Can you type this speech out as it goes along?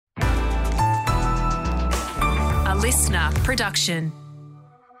listener production.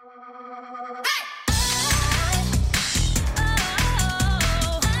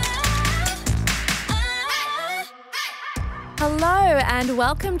 Hello and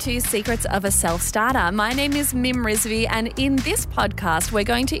welcome to Secrets of a Self-Starter. My name is Mim Rizvi, and in this podcast we're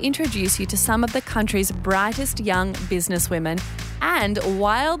going to introduce you to some of the country's brightest young businesswomen and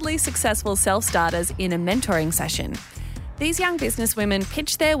wildly successful self-starters in a mentoring session. These young businesswomen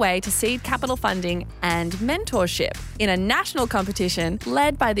pitch their way to seed capital funding and mentorship in a national competition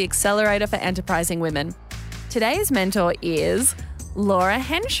led by the Accelerator for Enterprising Women. Today's mentor is Laura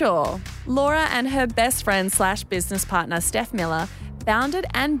Henshaw. Laura and her best friend / business partner, Steph Miller, founded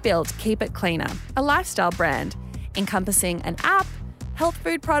and built Keep It Cleaner, a lifestyle brand encompassing an app, health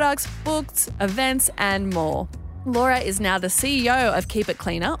food products, books, events, and more. Laura is now the CEO of Keep It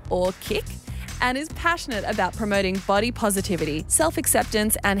Cleaner, or KIC, and is passionate about promoting body positivity,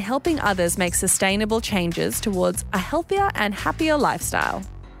 self-acceptance, and helping others make sustainable changes towards a healthier and happier lifestyle.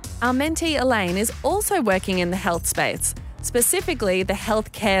 Our mentee Elaine is also working in the health space, specifically the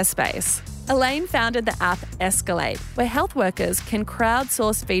healthcare space. Elaine founded the app Escalate, where health workers can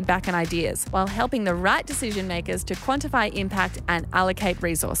crowdsource feedback and ideas while helping the right decision makers to quantify impact and allocate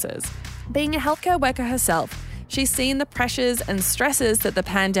resources. Being a healthcare worker herself, she's seen the pressures and stresses that the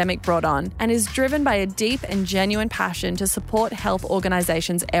pandemic brought on and is driven by a deep and genuine passion to support health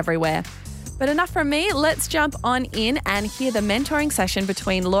organisations everywhere. But enough from me, let's jump on in and hear the mentoring session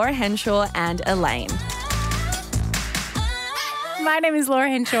between Laura Henshaw and Elaine. My name is Laura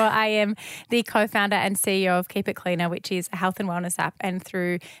Henshaw. I am the co-founder and CEO of Keep It Cleaner, which is a health and wellness app. And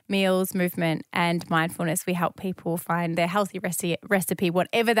through meals, movement and mindfulness, we help people find their healthy recipe,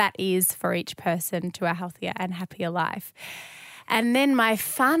 whatever that is for each person, to a healthier and happier life. And then my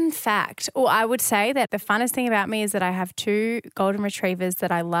fun fact, or I would say that the funnest thing about me is that I have 2 golden retrievers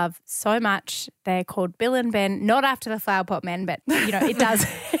that I love so much. They're called Bill and Ben, not after the Flower Pot Men, but it does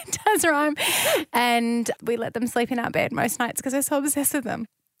it does rhyme. And we let them sleep in our bed most nights because we're so obsessed with them.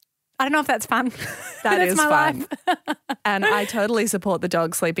 I don't know if that's fun. That is my fun. life. And I totally support the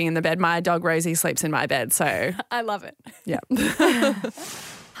dog sleeping in the bed. My dog Rosie sleeps in my bed, so I love it. yeah.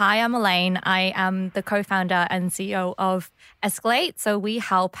 Hi, I'm Elaine. I am the co-founder and CEO of Escalate. So we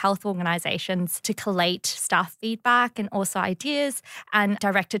help health organizations to collate staff feedback and also ideas and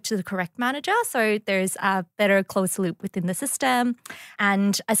direct it to the correct manager. So there's a better closed loop within the system.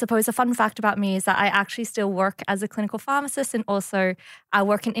 And I suppose a fun fact about me is that I actually still work as a clinical pharmacist, and also I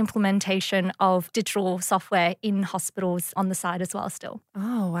work in implementation of digital software in hospitals on the side as well still.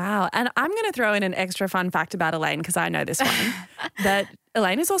 Oh, wow. And I'm going to throw in an extra fun fact about Elaine because I know this one, that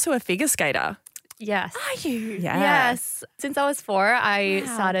Elaine is also a figure skater. Yes. Are you? Yeah. Yes. Since I was 4, I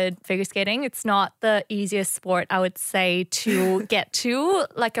started figure skating. It's not the easiest sport, I would say, to get to,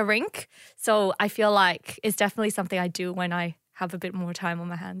 like a rink. So I feel like it's definitely something I do when I have a bit more time on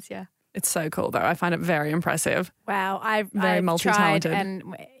my hands, yeah. It's so cool, though. I find it very imprpressive. Wow. I've multi-talented. tried, and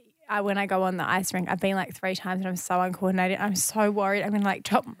when I go on the ice rink, I've been like 3 times and I'm so uncoordinated. I'm so worried I'm going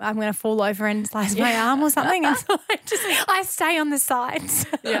to fall over and slice my arm or something. And so I stay on the sides.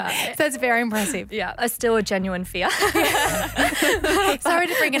 Yeah. So it's very impressive. Yeah, it's still a genuine fear. Sorry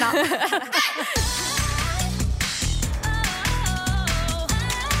to bring it up.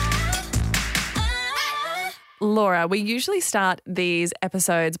 Laura, we usually start these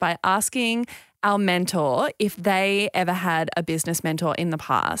episodes by asking our mentor if they ever had a business mentor in the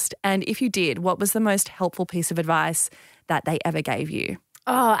past. And if you did, what was the most helpful piece of advice that they ever gave you?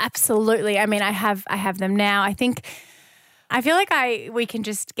 Oh, absolutely. I mean, I have them now. I feel like we can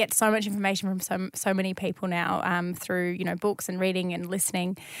just get so much information from so many people now through, books and reading and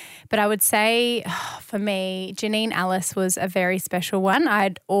listening. But I would say for me, Janine Alice was a very special one.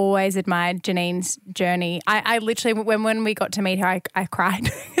 I'd always admired Janine's journey. I literally, when we got to meet her, I cried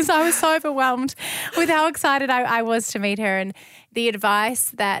because I was so overwhelmed with how excited I was to meet her. And the advice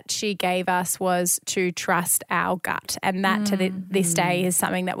that she gave us was to trust our gut. And that to this day is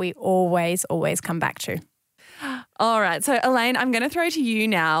something that we always come back to. All right. So, Elaine, I'm going to throw to you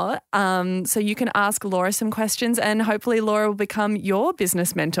now so you can ask Laura some questions and hopefully Laura will become your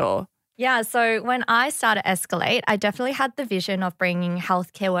business mentor. Yeah, so when I started Escalate, I definitely had the vision of bringing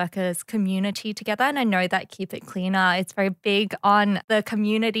healthcare workers' community together. And I know that Keep It Cleaner, it's very big on the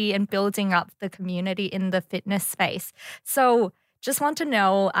community and building up the community in the fitness space. So just want to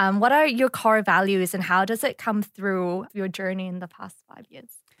know, what are your core values and how does it come through your journey in the past 5 years?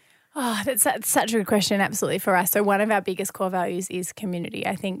 Oh, that's such a good question, absolutely, for us. So one of our biggest core values is community.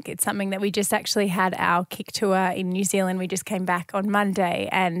 I think it's something that we just actually had our KIC tour in New Zealand. We just came back on Monday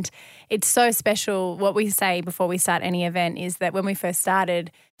and it's so special. What we say before we start any event is that when we first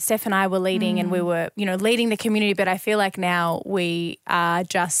started, Steph and I were leading and we were, leading the community, but I feel like now we are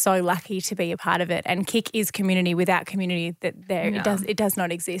just so lucky to be a part of it. And Kick is community. Without community, it does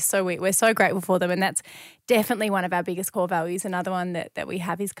not exist. So we're so grateful for them, and that's definitely one of our biggest core values. Another one that we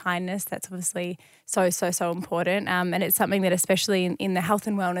have is kindness. That's obviously so important, and it's something that especially in the health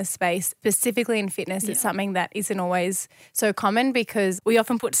and wellness space, specifically in fitness, it's something that isn't always so common because we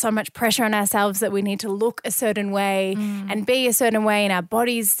often put so much pressure on ourselves that we need to look a certain way and be a certain way, and our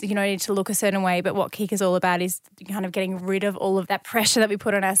bodies, need to look a certain way. But what Kick is all about is kind of getting rid of all of that pressure that we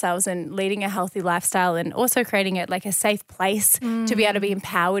put on ourselves and leading a healthy lifestyle, and also creating it like a safe place to be able to be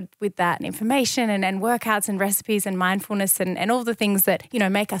empowered with that information and workouts and recipes and mindfulness and all the things that,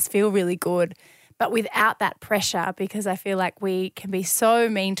 make us feel really good, but without that pressure, because I feel like we can be so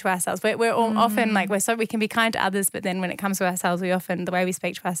mean to ourselves. We're all often like, we can be kind to others, but then when it comes to ourselves, we often, the way we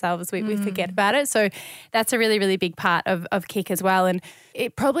speak to ourselves, we forget about it. So that's a really, really big part of Kick as well. And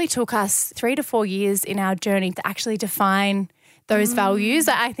it probably took us 3 to 4 years in our journey to actually define those values.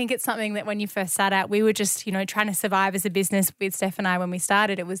 I think it's something that when you first start out, we were just, trying to survive as a business with Steph and I when we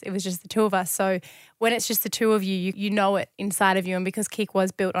started. It was just the two of us. So when it's just the two of you, you know it inside of you. And because Kick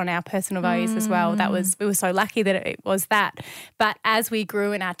was built on our personal values as well, we were so lucky that it was that. But as we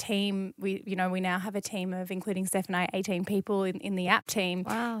grew in our team, we now have a team of, including Steph and I, 18 people in the app team.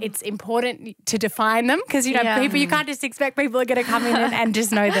 Wow. It's important to define them because, people, you can't just expect people are going to come in and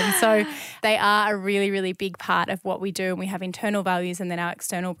just know them. So they are a really, really big part of what we do. And we have internal values and then our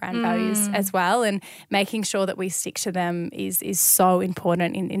external brand values as well. And making sure that we stick to them is so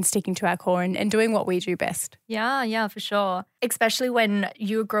important in sticking to our core and doing what we do best. Yeah, for sure. Especially when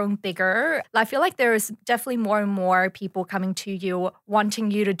you're growing bigger. I feel like there's definitely more and more people coming to you wanting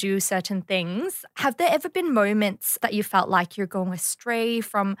you to do certain things. Have there ever been moments that you felt like you're going astray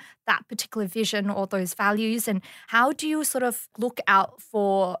from that particular vision or those values? And how do you sort of look out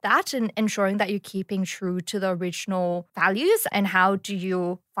for that and ensuring that you're keeping true to the original values? And how do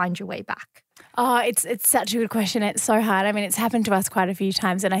you find your way back? Oh, it's such a good question. It's so hard. I mean, it's happened to us quite a few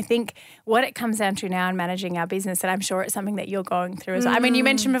times. And I think what it comes down to now in managing our business, and I'm sure it's something that you're going through as well. I mean, you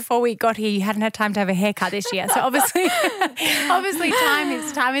mentioned before we got here, you hadn't had time to have a haircut this year. So obviously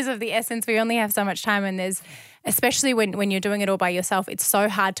time is of the essence. We only have so much time, and there's, especially when you're doing it all by yourself, it's so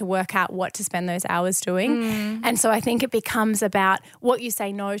hard to work out what to spend those hours doing. And so I think it becomes about what you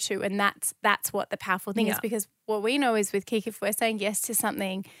say no to, and that's what the powerful thing is, because what we know is with Kick, if we're saying yes to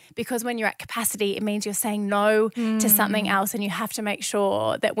something, because when you're at capacity, it means you're saying no to something else, and you have to make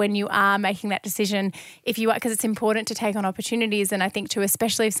sure that when you are making that decision, if you are, because it's important to take on opportunities, and I think too,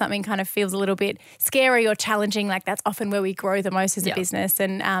 especially if something kind of feels a little bit scary or challenging, like that's often where we grow the most as a business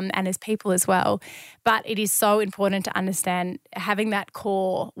and as people as well. But it is so important to understand having that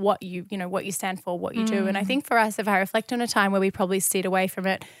core, what you stand for, what you do. And I think for us, if I reflect on a time where we probably steered away from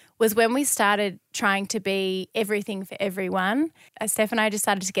it, was when we started trying to be everything for everyone. Steph and I just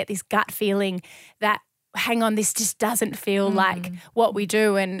started to get this gut feeling that, hang on, this just doesn't feel like what we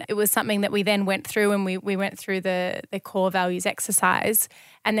do. And it was something that we then went through, and we went through the core values exercise,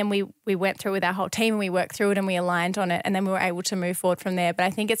 and then we went through with our whole team and we worked through it and we aligned on it, and then we were able to move forward from there. But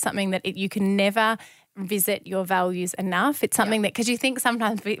I think it's something that you can never visit your values enough. It's something that, because you think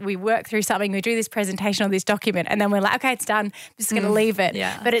sometimes we work through something, we do this presentation or this document, and then we're like, okay, it's done, I'm just going to leave it.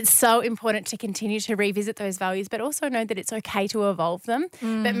 But it's so important to continue to revisit those values, but also know that it's okay to evolve them.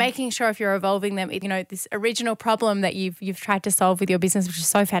 But making sure if you're evolving them, this original problem that you've tried to solve with your business, which is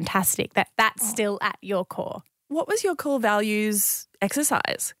so fantastic, that's still at your core. What was your core values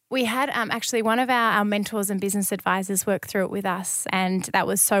exercise? We had actually one of our mentors and business advisors work through it with us, and that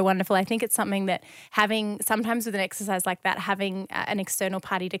was so wonderful. I think it's something that sometimes with an exercise like that, having an external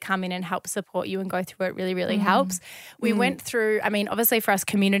party to come in and help support you and go through it really, really helps. We went through, I mean, obviously for us,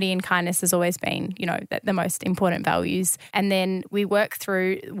 community and kindness has always been, the most important values. And then we worked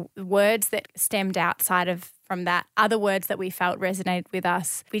through words that stemmed outside of from that, other words that we felt resonated with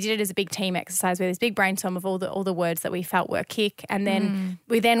us. We did it as a big team exercise with this big brainstorm of all the words that we felt were Kick. And then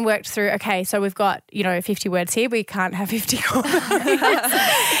we then worked through, okay, so we've got, 50 words here. We can't have 50 core values.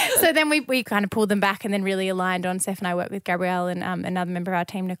 So then we kind of pulled them back and then really aligned on. Steph and I worked with Gabrielle and another member of our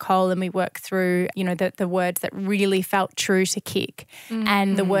team, Nicole, and we worked through, the words that really felt true to Kick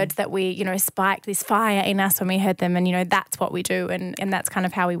and the words that we, spiked this fire in us when we heard them. And, that's what we do. And that's kind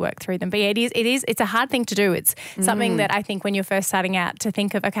of how we work through them. But yeah, it's a hard thing to do. It's something that I think when you're first starting out to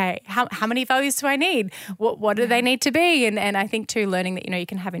think of, okay, how many values do I need? What do they need to be? And I think too, learning that, you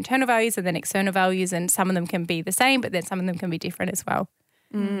can have internal values and then external values, and some of them can be the same, but then some of them can be different as well.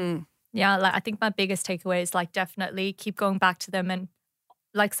 Yeah, I think my biggest takeaway is definitely keep going back to them and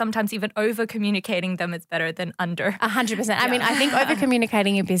like sometimes even over communicating them is better than under. 100%. I mean, I think over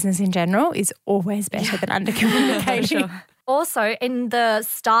communicating in business in general is always better than under communicating. Sure. Also, in the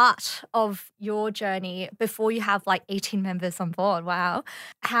start of your journey, before you have like 18 members on board, wow,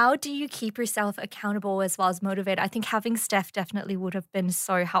 how do you keep yourself accountable as well as motivated? I think having Steph definitely would have been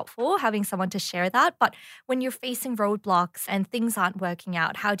so helpful, having someone to share that. But when you're facing roadblocks and things aren't working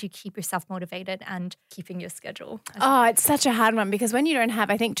out, how do you keep yourself motivated and keeping your schedule? Oh, it's such a hard one because when you don't have,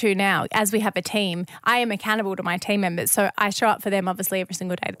 I think too now, as we have a team, I am accountable to my team members. So I show up for them obviously every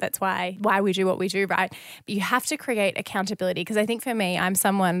single day. That's why we do what we do, right? But you have to create accountability because I think for me, I'm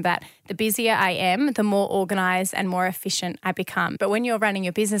someone that the busier I am, the more organised and more efficient I become. But when you're running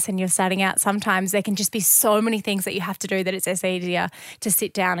your business and you're starting out, sometimes there can just be so many things that you have to do that it's just easier to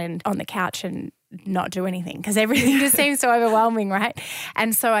sit down and on the couch and not do anything because everything just seems so overwhelming, right?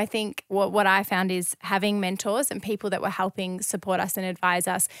 And so I think what I found is having mentors and people that were helping support us and advise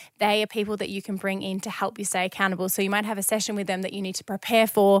us, they are people that you can bring in to help you stay accountable. So you might have a session with them that you need to prepare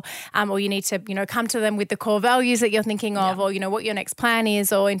for or you need to, come to them with the core values that you're thinking of or, what your next plan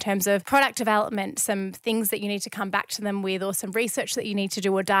is or in terms of product development, some things that you need to come back to them with or some research that you need to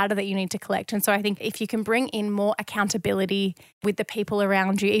do or data that you need to collect. And so I think if you can bring in more accountability with the people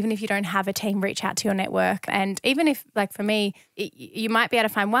around you, even if you don't have a team, reach out to your network. And even if, like for me, you might be able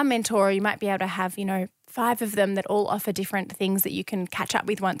to find one mentor or you might be able to have, 5 of them that all offer different things that you can catch up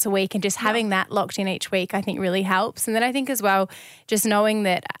with once a week and just having that locked in each week I think really helps. And then I think as well, just knowing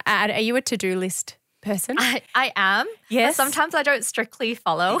that, are you a to-do list person? I am. Yes. But sometimes I don't strictly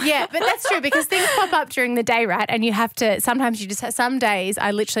follow. Yeah, but that's true because things pop up during the day, right? And you have to, sometimes you just have, some days I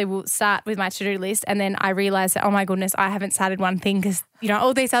literally will start with my to-do list and then I realise that, oh my goodness, I haven't started one thing because,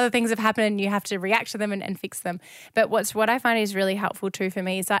 all these other things have happened and you have to react to them and fix them. But what I find is really helpful too for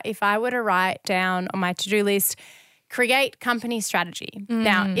me is that if I were to write down on my to-do list, create company strategy.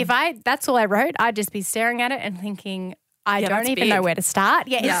 Now, if that's all I wrote, I'd just be staring at it and thinking, I don't even know where to start.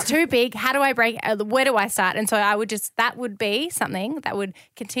 Yeah, it's too big. How do I where do I start? And so that would be something that would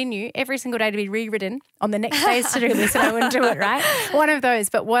continue every single day to be rewritten on the next day's to-do list and I wouldn't do it, right? One of those.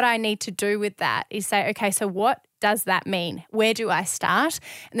 But what I need to do with that is say, okay, so what does that mean? Where do I start?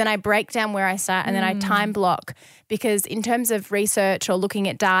 And then I break down where I start and then I time block because in terms of research or looking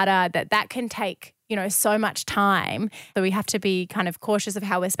at data, that can take so much time. So we have to be kind of cautious of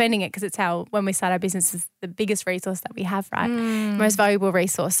how we're spending it because it's when we start our business is the biggest resource that we have, right? Most valuable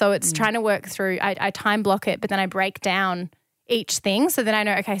resource. So it's trying to work through, I time block it, but then I break down each thing. So then I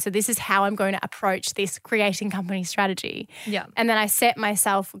know, okay, so this is how I'm going to approach this creating company strategy. Yeah. And then I set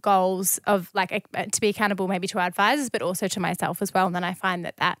myself goals of to be accountable maybe to our advisors, but also to myself as well. And then I find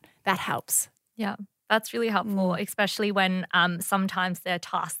that helps. Yeah. That's really helpful, especially when sometimes there are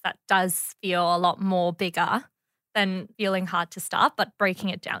tasks that does feel a lot more bigger than feeling hard to start, but breaking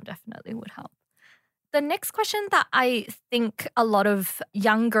it down definitely would help. The next question that I think a lot of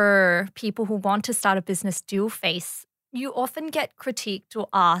younger people who want to start a business do face, you often get critiqued or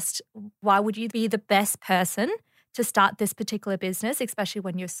asked, why would you be the best person to start this particular business, especially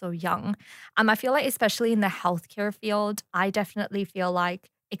when you're so young? I feel like especially in the healthcare field, I definitely feel like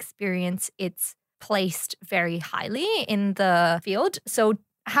experience, it's placed very highly in the field. So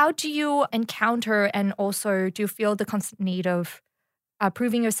how do you encounter and also do you feel the constant need of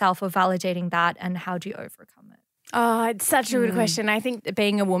proving yourself or validating that and how do you overcome it? Oh, it's such a good question. I think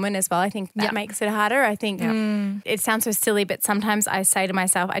being a woman as well, I think that makes it harder. I think it sounds so silly, but sometimes I say to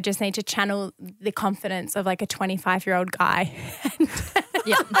myself, I just need to channel the confidence of like a 25-year-old guy.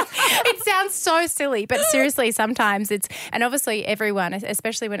 It sounds so silly, but seriously, sometimes and obviously everyone,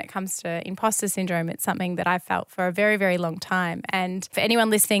 especially when it comes to imposter syndrome, it's something that I've felt for a very, very long time. And for anyone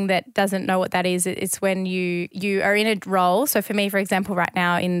listening that doesn't know what that is, it's when you are in a role. So for me, for example, right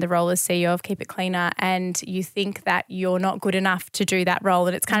now in the role as CEO of Keep It Cleaner, and you think that you're not good enough to do that role.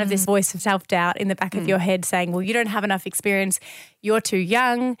 And it's kind of this voice of self-doubt in the back of your head saying, well, you don't have enough experience. You're too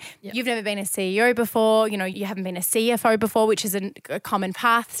young. Yep. You've never been a CEO before. You haven't been a CFO before, which is a common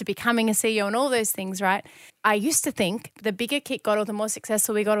path to becoming a CEO and all those things, right? I used to think the bigger Kit got or the more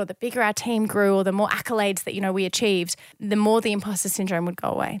successful we got or the bigger our team grew or the more accolades that, we achieved, the more the imposter syndrome would go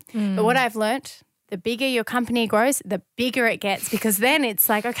away. But what I've learnt, the bigger your company grows, the bigger it gets because then it's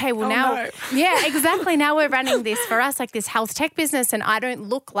like, okay, well yeah, exactly. Now we're running this for us, like this health tech business and I don't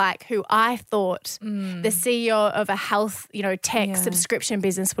look like who I thought the CEO of a health, tech subscription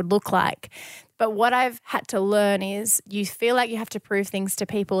business would look like. But what I've had to learn is you feel like you have to prove things to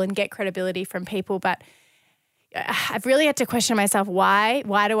people and get credibility from people, but I've really had to question myself, why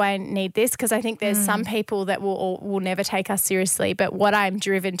do I need this? Because I think there's some people that will never take us seriously. But what I'm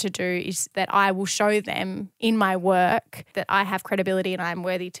driven to do is that I will show them in my work that I have credibility and I'm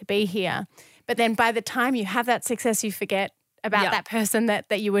worthy to be here. But then by the time you have that success, you forget about that person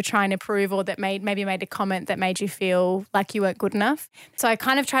that you were trying to prove, or that maybe made a comment that made you feel like you weren't good enough. So I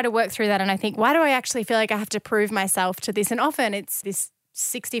kind of try to work through that, and I think, why do I actually feel like I have to prove myself to this? And often it's this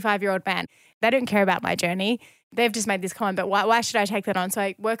 65-year-old man. They don't care about my journey. They've just made this comment, but why should I take that on? So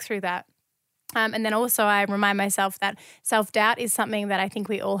I work through that. And then also I remind myself that self-doubt is something that I think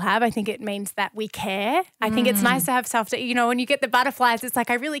we all have. I think it means that we care. I think it's nice to have self-doubt. You know, when you get the butterflies, it's like,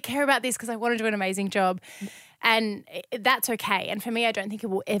 I really care about this because I want to do an amazing job. And that's okay. And for me, I don't think it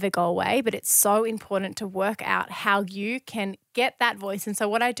will ever go away, but it's so important to work out how you can get that voice. And so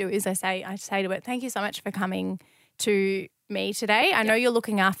what I do is I say to it, thank you so much for coming to me today. I know you're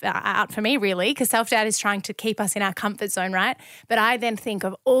looking out for me, really, because self-doubt is trying to keep us in our comfort zone, right? But I then think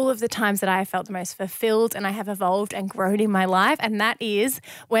of all of the times that I have felt the most fulfilled and I have evolved and grown in my life, and that is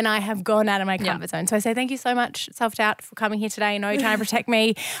when I have gone out of my comfort zone. So I say thank you so much, self-doubt, for coming here today. I know you're trying to protect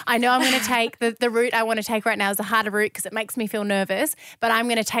me. I know I'm going to take the route I want to take right now is the harder route because it makes me feel nervous, but I'm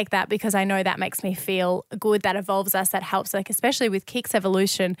going to take that because I know that makes me feel good, that evolves us, that helps, like especially with Kick's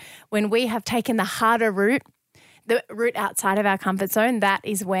evolution, when we have taken the harder route, the route outside of our comfort zone, that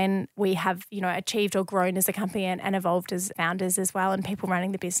is when we have, achieved or grown as a company and evolved as founders as well, and people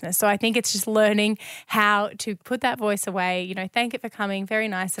running the business. So I think it's just learning how to put that voice away, thank it for coming, very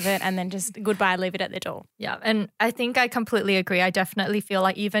nice of it, and then just goodbye, leave it at the door. Yeah, and I think I completely agree. I definitely feel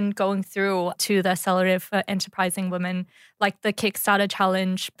like even going through to the Accelerative for Enterprising Women, like the Kickstarter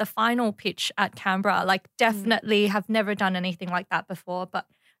challenge, the final pitch at Canberra, like definitely have never done anything like that before, but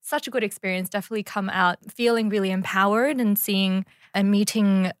such a good experience, definitely come out feeling really empowered and seeing and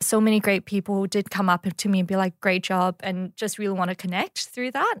meeting so many great people who did come up to me and be like, great job, and just really want to connect through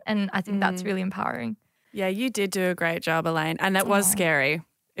that. And I think that's really empowering. Yeah, you did do a great job, Elaine. And that was scary.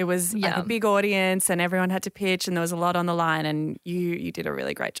 It was like a big audience and everyone had to pitch and there was a lot on the line, and you did a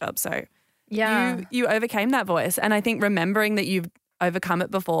really great job. So you overcame that voice. And I think remembering that you've overcome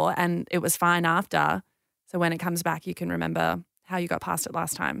it before and it was fine after, so when it comes back you can remember how you got past it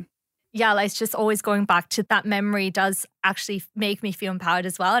last time. Yeah, like it's just always going back to that memory does actually make me feel empowered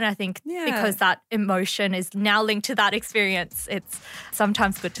as well. And I think because that emotion is now linked to that experience, it's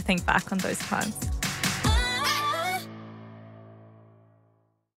sometimes good to think back on those times.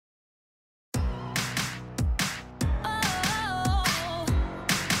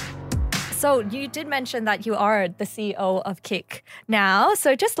 So you did mention that you are the CEO of Kick now.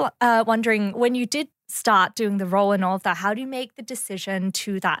 So just wondering, when you did start doing the role and all of that, how do you make the decision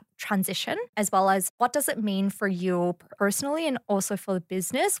to that transition, as well as what does it mean for you personally and also for the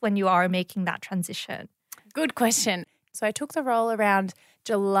business when you are making that transition? Good question. So I took the role around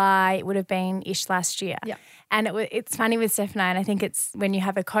July, it would have been ish last year. Yeah. And it's funny with Steph and I think it's when you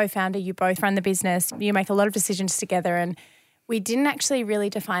have a co-founder, you both run the business, you make a lot of decisions together, and we didn't actually really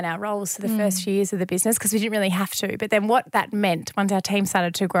define our roles for the first few years of the business because we didn't really have to. But then what that meant once our team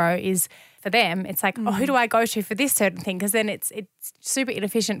started to grow is, for them, it's like, who do I go to for this certain thing? Because then it's super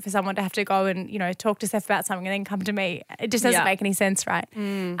inefficient for someone to have to go and, talk to Steph about something and then come to me. It just doesn't make any sense, right?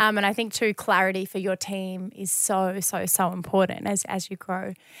 And I think too, clarity for your team is so, so, so important as you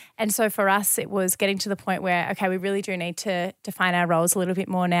grow. And so for us, it was getting to the point where, okay, we really do need to define our roles a little bit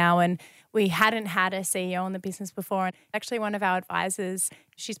more now. And we hadn't had a CEO in the business before. And actually one of our advisors,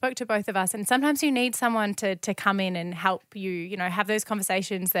 she spoke to both of us, and sometimes you need someone to come in and help you, have those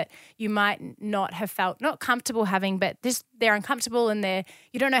conversations that you might not have felt not comfortable having, but just they're uncomfortable and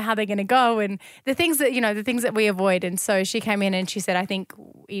you don't know how they're going to go, and the things that we avoid. And so she came in and she said, I think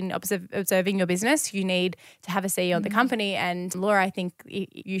in observing your business, you need to have a CEO of the company, and Laura, I think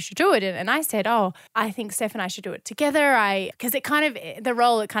you should do it. And I said, I think Steph and I should do it together. Because it kind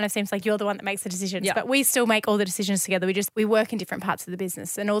of seems like you're the one that makes the decisions, but we still make all the decisions together. We work in different parts of the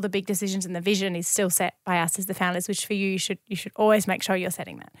business, and all the big decisions and the vision is still set by us as the founders, which for you should always make sure you're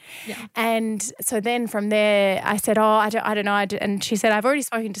setting that. Yeah. And so then from there, I said, I don't know. And she said, I've already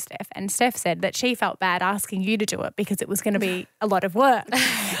spoken to Steph, and Steph said that she felt bad asking you to do it because it was going to be a lot of work.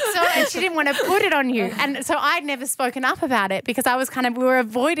 And she didn't want to put it on you. And so I'd never spoken up about it because we were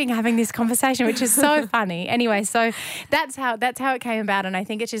avoiding having this conversation, which is so funny. Anyway, so that's how it came about. And I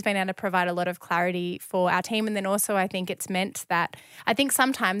think it's just been able to provide a lot of clarity for our team. And then also I think it's meant that I think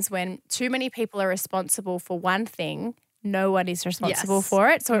sometimes when too many people are responsible for one thing, no one is responsible for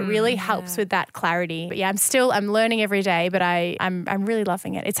it. So it really helps with that clarity. But yeah, I'm learning every day, but I'm really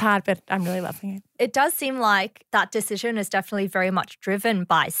loving it. It's hard, but I'm really loving it. it does seem like that decision is definitely very much driven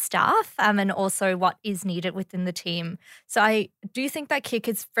by staff and also what is needed within the team. So I do think that Kik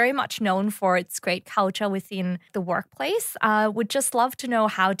is very much known for its great culture within the workplace. Would just love to know,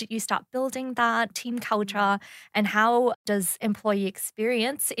 how did you start building that team culture, and how does employee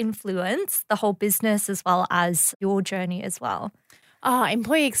experience influence the whole business as well as your journey as well? Oh,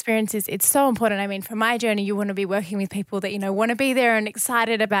 employee experiences, it's so important. I mean, for my journey, you want to be working with people that, want to be there and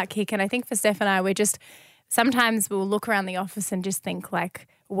excited about Kik. And I think for Steph and I, sometimes we'll look around the office and just think like,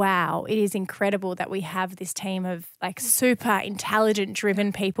 wow, it is incredible that we have this team of like super intelligent,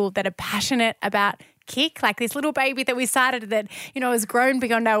 driven people that are passionate about Kik, like this little baby that we started that, has grown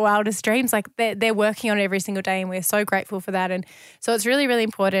beyond our wildest dreams. Like they're working on it every single day, and we're so grateful for that. And so it's really, really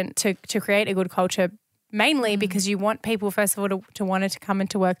important to create a good culture, mainly because you want people, first of all, to want to come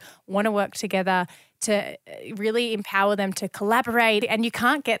into work, want to work together, to really empower them to collaborate. And you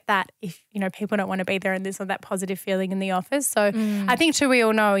can't get that if, people don't want to be there and there's not that positive feeling in the office. So I think too, we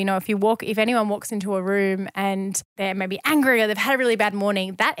all know, if anyone walks into a room and they're maybe angry or they've had a really bad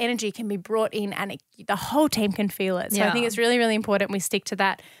morning, that energy can be brought in and the whole team can feel it. So I think it's really, really important we stick to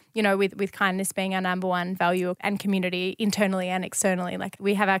that, with kindness being our number one value, and community internally and externally. Like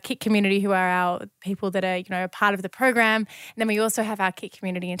we have our Kik community who are our people that are, a part of the program. And then we also have our Kik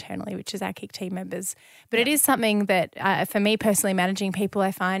community internally, which is our Kik team members. But it is something that for me personally, managing people,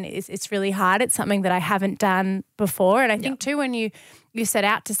 I find it's really hard. It's something that I haven't done before. And I think too, when you set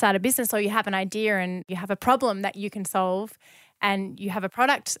out to start a business, or you have an idea and you have a problem that you can solve and you have a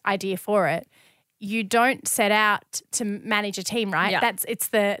product idea for it, you don't set out to manage a team, right? Yeah. It's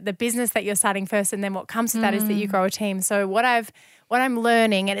the business that you're starting first, and then what comes with that is that you grow a team. So what I'm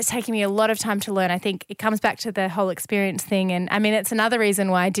learning, and it's taken me a lot of time to learn, I think it comes back to the whole experience thing. And I mean, it's another reason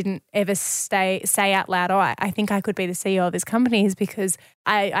why I didn't ever say out loud, I think I could be the CEO of this company, is because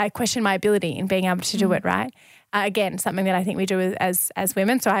I question my ability in being able to do it, right? Again, something that I think we do as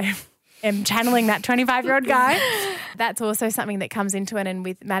women. So I am channeling that 25-year-old guy. That's also something that comes into it. And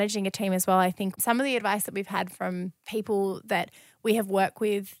with managing a team as well, I think some of the advice that we've had from people that we have worked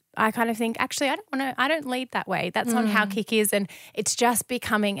with, I kind of think, actually, I don't lead that way. That's not how Kik is. And it's just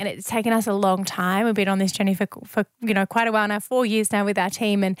becoming, and it's taken us a long time. We've been on this journey for quite a while now, 4 years now with our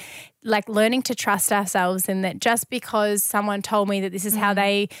team, and like learning to trust ourselves, and that just because someone told me that this is how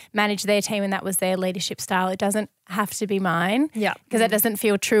they manage their team and that was their leadership style, it doesn't have to be mine. Yeah. Because that doesn't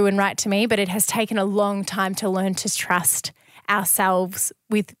feel true and right to me, but it has taken a long time to learn to trust ourselves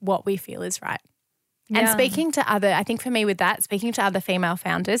with what we feel is right. And speaking to I think for me with that, speaking to other female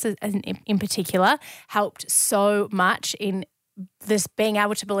founders in particular helped so much in this being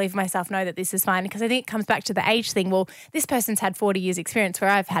able to believe myself, know that this is fine. Because I think it comes back to the age thing. Well, this person's had 40 years experience where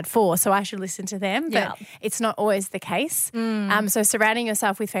I've had 4, so I should listen to them. But it's not always the case. So surrounding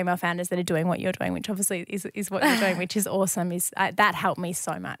yourself with female founders that are doing what you're doing, which obviously is what you're doing, which is awesome, that helped me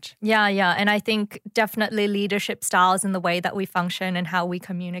so much. Yeah. And I think definitely leadership styles and the way that we function and how we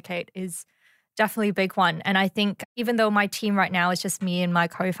communicate is definitely a big one. And I think even though my team right now is just me and my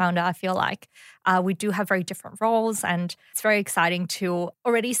co-founder, I feel like we do have very different roles, and it's very exciting to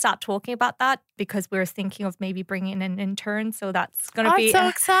already start talking about that, because we're thinking of maybe bringing in an intern. So that's going to be so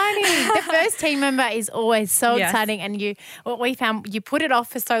exciting. The first team member is always so exciting. And what we found, you put it off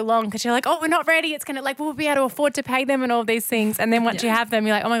for so long because you're like, we're not ready. It's going to we'll be able to afford to pay them and all these things. And then once you have them,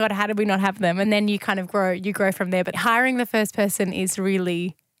 you're like, oh my God, how did we not have them? And then you kind of grow from there. But hiring the first person is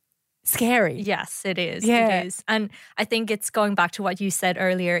really scary. Yes, it is. Yeah. It is. And I think it's going back to what you said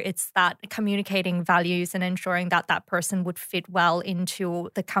earlier. It's that communicating values and ensuring that that person would fit well into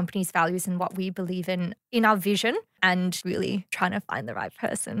the company's values and what we believe in our vision, and really trying to find the right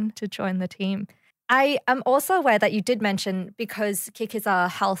person to join the team. I am also aware that you did mention, because Kik is a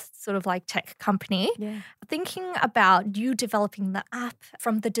health sort of like tech company, thinking about you developing the app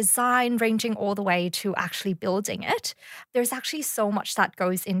from the design ranging all the way to actually building it. There's actually so much that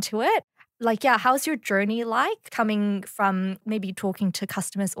goes into it. How's your journey like, coming from maybe talking to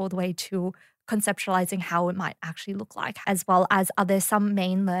customers all the way to conceptualizing how it might actually look like, as well as are there some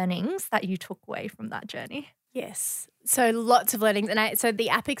main learnings that you took away from that journey? Yes. So lots of learnings. And so the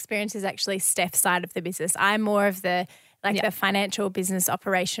app experience is actually Steph's side of the business. I'm more of the the financial, business,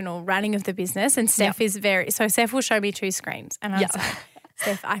 operational running of the business. And Steph is so Steph will show me 2 screens. And I'm like,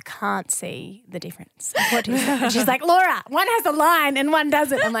 Steph, I can't see the difference. What is that? And she's like, Laura, one has a line and one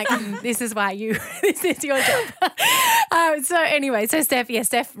doesn't. I'm like, this is why this is your job. So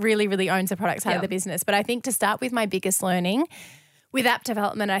Steph really, really owns the product side of the business. But I think to start with, my biggest learning with app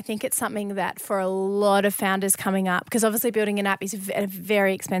development, I think it's something that for a lot of founders coming up, because obviously building an app is a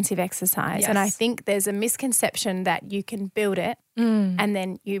very expensive exercise. Yes. And I think there's a misconception that you can build it and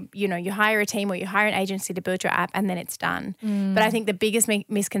then you hire a team or you hire an agency to build your app and then it's done. But I think the biggest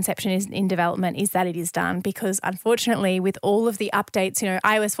misconception in development is that it is done, because unfortunately with all of the updates,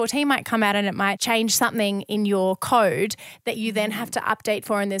 iOS 14 might come out and it might change something in your code that you then have to update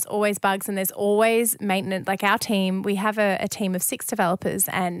for, and there's always bugs and there's always maintenance. Like our team, we have a team of 6 developers,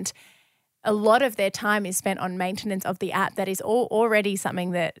 and a lot of their time is spent on maintenance of the app that is already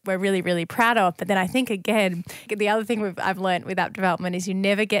something that we're really, really proud of. But then I think, again, the other thing I've learned with app development is you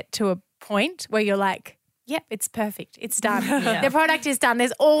never get to a point where you're like, yep, it's perfect. It's done. The product is done.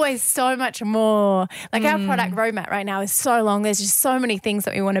 There's always so much more. Like our product roadmap right now is so long. There's just so many things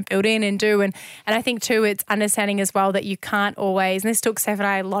that we want to build in and do. And I think too, it's understanding as well that you can't always, and this took Steph and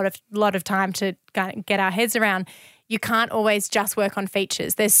I a lot of time to get our heads around, you can't always just work on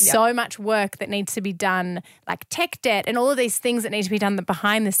features. There's so much work that needs to be done, like tech debt and all of these things that need to be done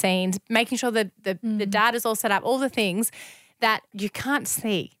behind the scenes, making sure that the data's all set up, all the things that you can't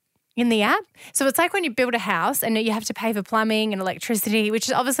see in the app. So it's like when you build a house and you have to pay for plumbing and electricity, which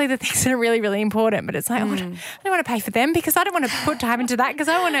is obviously the things that are really, really important. But it's like, I don't want to pay for them because I don't want to put time into that, because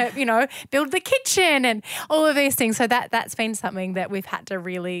I want to, build the kitchen and all of these things. So that's been something that we've had to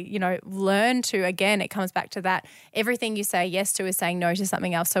really, learn to. Again, it comes back to that. Everything you say yes to is saying no to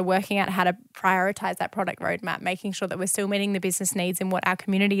something else. So working out how to prioritize that product roadmap, making sure that we're still meeting the business needs and what our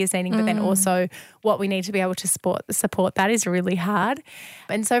community is needing, but then also what we need to be able to support that is really hard.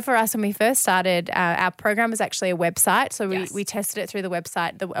 And so for us, when we first started, our program was actually a website. So we tested it through the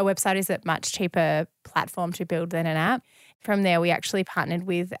website. A website is a much cheaper platform to build than an app. From there, we actually partnered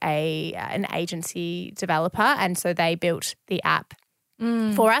with an agency developer, and so they built the app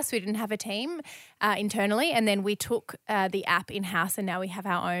for us. We didn't have a team internally, and then we took the app in-house, and now we have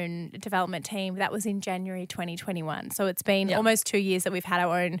our own development team. That was in January 2021. So it's been almost 2 years that we've had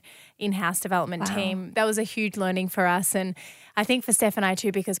our own in-house development team. That was a huge learning for us, and I think for Steph and I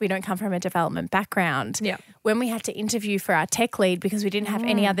too, because we don't come from a development background, when we had to interview for our tech lead, because we didn't have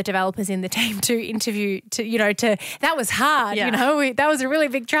any other developers in the team to interview, that was hard, that was a really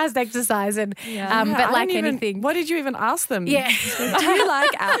big trust exercise. And but like anything. What did you even ask them? Yeah. Do you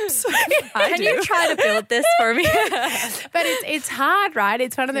like apps? Can you try to build this for me? But it's hard, right?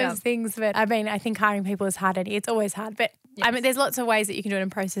 It's one of those things that, I think hiring people is hard. It's always hard. But there's lots of ways that you can do it in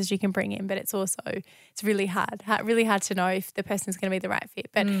process you can bring in, but it's really hard to know if the person's going to be the right fit.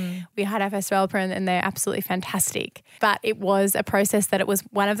 But we had our first developer and they're absolutely fantastic. But it was a process that it was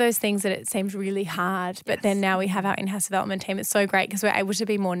one of those things that it seemed really hard. But then now we have our in-house development team. It's so great because we're able to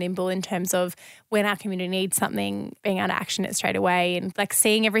be more nimble in terms of when our community needs something, being able to action it straight away, and like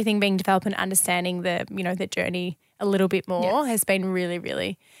seeing everything being developed and understanding the journey a little bit more has been really,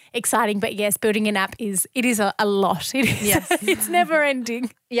 really exciting. But yes, building an app is a lot. It's never ending.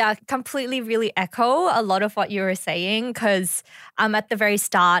 Yeah, completely really echo a lot of what you were saying, because at the very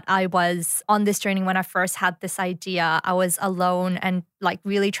start, I was on this journey when I first had this idea. I was alone and like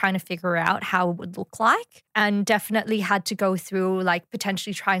really trying to figure out how it would look like, and definitely had to go through like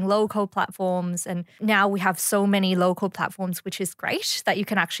potentially trying low-code platforms. And now we have so many low-code platforms, which is great that you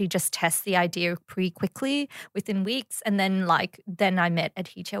can actually just test the idea pretty quickly within weeks. And then I met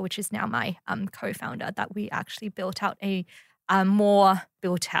Henshaw, which is now my co-founder, that we actually built out a more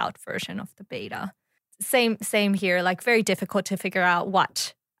built out version of the beta. Same here, like very difficult to figure out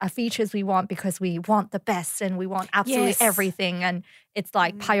what features we want, because we want the best and we want absolutely everything. And it's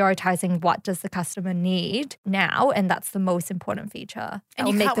like prioritizing what does the customer need now, and that's the most important feature. And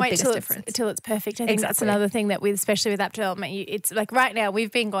you can't wait till it's perfect. I think that's another thing that especially with app development, it's like right now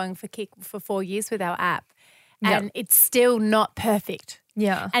we've been going for 4 years with our app, and it's still not perfect.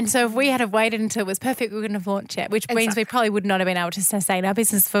 Yeah. And so if we had have waited until it was perfect, we wouldn't have launched it, which means we probably would not have been able to sustain our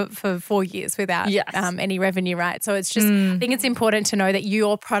business for 4 years without any revenue, right? So it's just, I think it's important to know that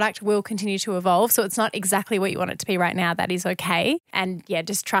your product will continue to evolve. So it's not exactly what you want it to be right now. That is okay. And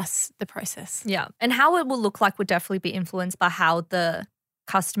just trust the process. Yeah. And how it will look like would definitely be influenced by how the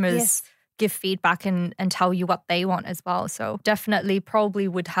customers give feedback and tell you what they want as well. So definitely probably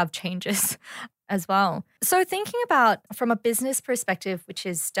would have changes as well. So thinking about from a business perspective, which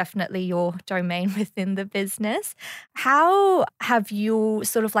is definitely your domain within the business, how have you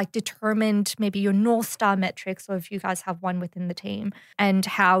sort of like determined maybe your North Star metrics, or if you guys have one within the team, and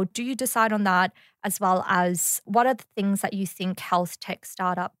how do you decide on that, as well as what are the things that you think health tech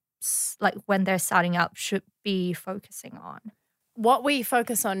startups, like when they're starting up, should be focusing on? What we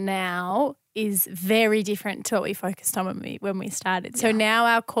focus on now is very different to what we focused on when we started. So now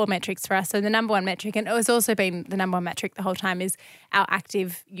our core metrics for us, so the number one metric, and it has also been the number one metric the whole time, is our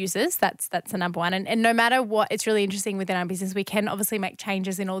active users. That's the number one. And no matter what, it's really interesting within our business, we can obviously make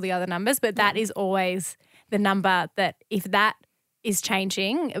changes in all the other numbers, but that is always the number that if that is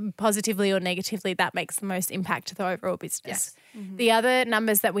changing positively or negatively, that makes the most impact to the overall business. Yes. Mm-hmm. The other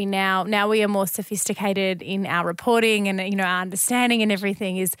numbers that we now we are more sophisticated in our reporting and, our understanding and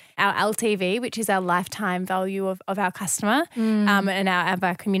everything is our LTV, which is our lifetime value of our customer and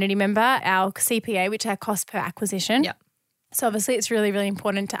our community member, our CPA, which is our cost per acquisition. Yep. So obviously it's really, really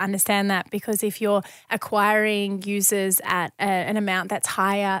important to understand that, because if you're acquiring users at an amount that's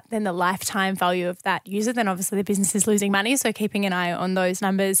higher than the lifetime value of that user, then obviously the business is losing money. So keeping an eye on those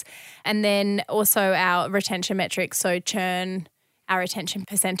numbers. And then also our retention metrics, so churn, our retention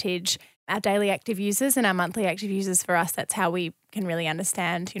percentage, our daily active users and our monthly active users. For us, that's how we can really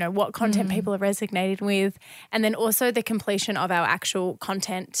understand, what content people are resonating with. And then also the completion of our actual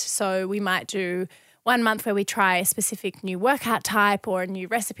content. So we might do 1 month where we try a specific new workout type or a new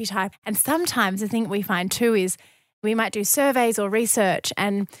recipe type. And sometimes the thing we find too is we might do surveys or research.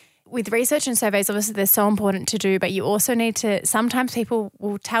 And with research and surveys, obviously they're so important to do, but you also need to, sometimes people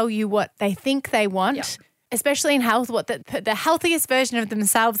will tell you what they think they want, especially in health, what the healthiest version of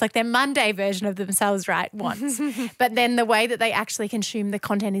themselves, like their Monday version of themselves, right, wants. But then the way that they actually consume the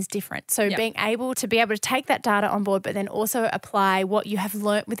content is different. So being able to take that data on board, but then also apply what you have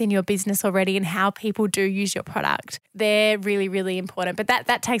learnt within your business already and how people do use your product, they're really, really important. But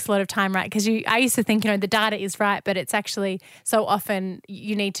that takes a lot of time, right? Because I used to think, the data is right, but it's actually so often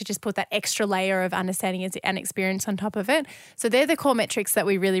you need to just put that extra layer of understanding and experience on top of it. So they're the core metrics that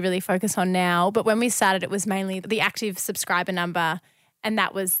we really, really focus on now. But when we started, it was mainly the active subscriber number, and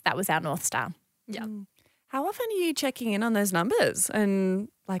that was our North Star. Yeah. How often are you checking in on those numbers? And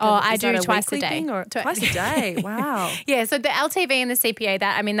I do twice a day. Twice a day. Wow. Yeah. So the LTV and the CPA,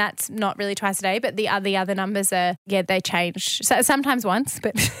 that's not really twice a day, but the other numbers are, they change. So sometimes once,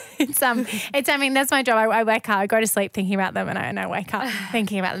 but it's that's my job. I wake up, I go to sleep thinking about them, and I wake up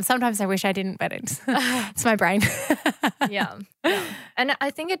thinking about them. Sometimes I wish I didn't, but it's my brain. Yeah. And I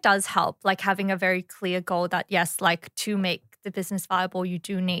think it does help, like having a very clear goal that yes, like to make the business viable, you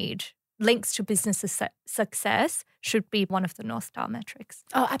do need links to business success should be one of the North Star metrics.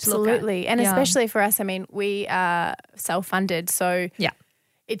 Oh, absolutely. And especially for us, we are self-funded. So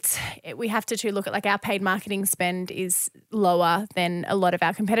we have to look at, like, our paid marketing spend is lower than a lot of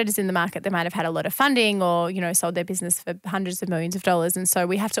our competitors in the market. They might have had a lot of funding or, sold their business for hundreds of millions of dollars. And so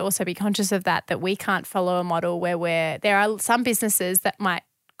we have to also be conscious of that we can't follow a model where there are some businesses that might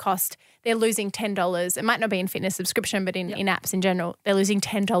cost, they're losing $10. It might not be in fitness subscription, but in apps in general, they're losing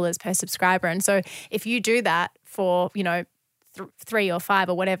 $10 per subscriber. And so if you do that for, 3 or 5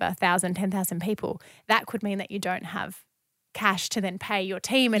 or whatever, 1,000, 10,000 people, that could mean that you don't have cash to then pay your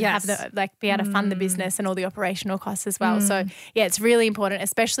team and have be able to fund the business and all the operational costs as well. So it's really important,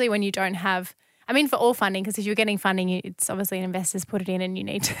 especially when you don't have, for all funding, because if you're getting funding, it's obviously investors put it in and you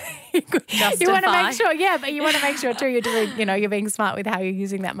need to, you want to make sure, but you want to make sure too you're doing, you're being smart with how you're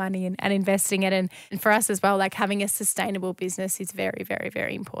using that money and investing it. And for us as well, like having a sustainable business is very, very,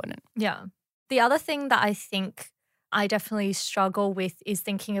 very important. Yeah. The other thing that I think I definitely struggle with is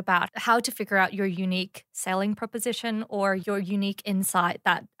thinking about how to figure out your unique selling proposition or your unique insight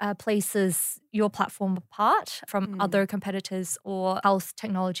that places your platform apart from other competitors or health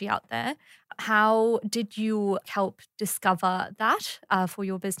technology out there. How did you help discover that for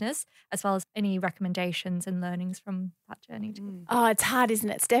your business, as well as any recommendations and learnings from that journey too? Oh, it's hard, isn't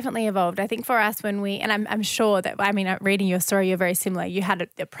it? It's definitely evolved. I think for us and I'm sure that, reading your story, you're very similar. You had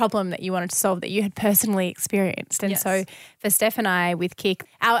a problem that you wanted to solve that you had personally experienced. And so for Steph and I with Kick,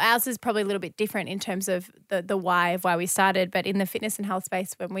 ours is probably a little bit different in terms of the why of why we started. But in the fitness and health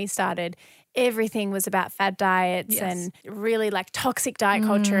space, when we started, everything was about fad diets and really like toxic diet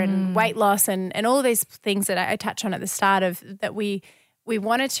culture and weight loss and all of these things that I touched on at the start of that we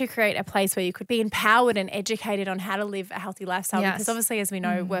wanted to create a place where you could be empowered and educated on how to live a healthy lifestyle. Because obviously, as we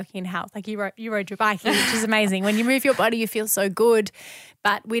know, working in health, like you rode your bike here, which is amazing. When you move your body, you feel so good.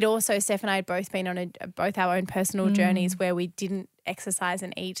 But we'd also, Steph and I had both been on both our own personal journeys where we didn't exercise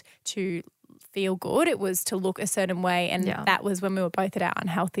and eat to feel good. It was to look a certain way, and that was when we were both at our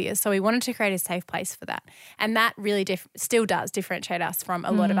unhealthiest. So we wanted to create a safe place for that, and that really still does differentiate us from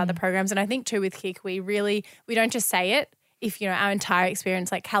a lot of other programs. And I think too with Kick, we don't just say it. If, our entire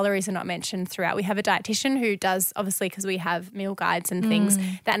experience, like calories are not mentioned throughout. We have a dietitian who does, obviously, because we have meal guides and things,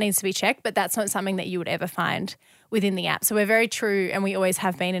 that needs to be checked, but that's not something that you would ever find within the app. So we're very true, and we always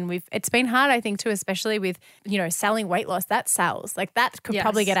have been, and it's been hard, I think, too, especially with, selling weight loss. That sells. Like that could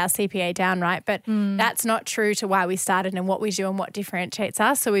probably get our CPA down, right? But that's not true to why we started and what we do and what differentiates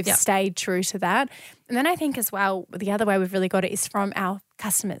us. So we've stayed true to that. And then I think as well, the other way we've really got it is from our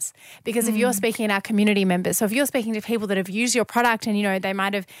customers. Because if you're speaking to our community members, so if you're speaking to people that have used your product and, they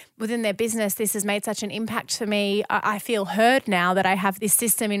might have within their business, this has made such an impact for me. I feel heard now that I have this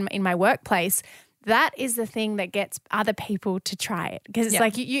system in my workplace. That is the thing that gets other people to try it. Because it's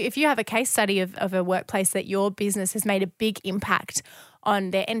like if you have a case study of a workplace that your business has made a big impact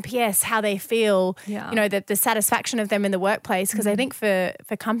on their NPS, how they feel, the satisfaction of them in the workplace. Because I think for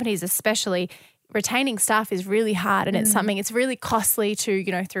companies especially, retaining staff is really hard, and it's really costly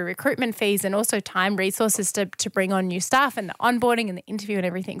to, through recruitment fees and also time, resources to bring on new staff and the onboarding and the interview and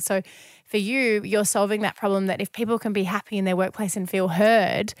everything. So for you're solving that problem that if people can be happy in their workplace and feel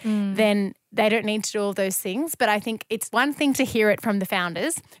heard, then they don't need to do all those things. But I think it's one thing to hear it from the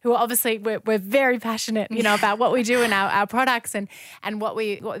founders, who are obviously we're very passionate, about what we do and our products and what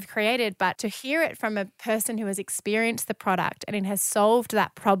we've created. But to hear it from a person who has experienced the product and it has solved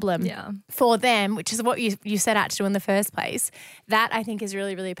that problem for them, which is what you set out to do in the first place, that I think is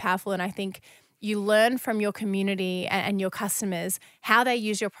really, really powerful. And I think you learn from your community and your customers how they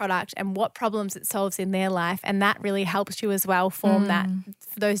use your product and what problems it solves in their life, and that really helps you as well form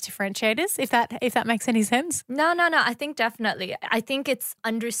those differentiators. If that makes any sense. No. I think definitely. I think it's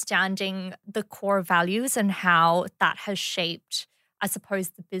understanding the core values and how that has shaped, I suppose,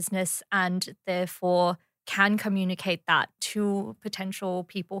 the business, and therefore can communicate that to potential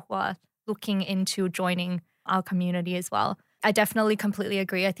people who are looking into joining our community as well. I definitely completely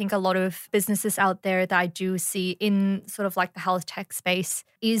agree. I think a lot of businesses out there that I do see in sort of like the health tech space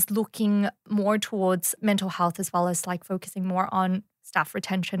is looking more towards mental health, as well as like focusing more on staff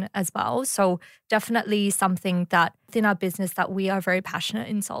retention as well. So definitely something that within our business that we are very passionate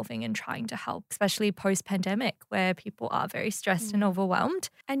in solving and trying to help, especially post-pandemic where people are very stressed and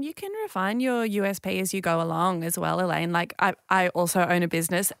overwhelmed. And you can refine your USP as you go along as well, Elaine. Like I also own a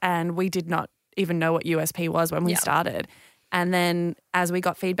business, and we did not even know what USP was when we started. And then as we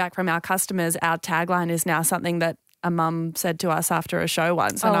got feedback from our customers, our tagline is now something that a mum said to us after a show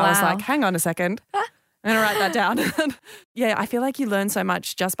once. And I was like, hang on a second. I'm going to write that down. Yeah, I feel like you learn so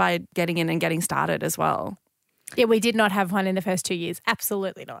much just by getting in and getting started as well. Yeah, we did not have one in the first 2 years.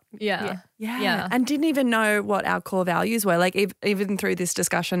 Absolutely not. Yeah. And didn't even know what our core values were. Like even through this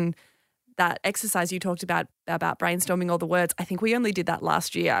discussion, that exercise you talked about brainstorming all the words, I think we only did that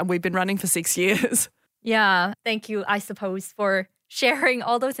last year, and we've been running for 6 years. Yeah, thank you, I suppose, for sharing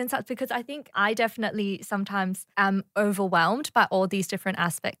all those insights, because I think I definitely sometimes am overwhelmed by all these different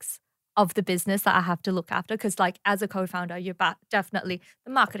aspects of the business that I have to look after. Because like as a co-founder, you're definitely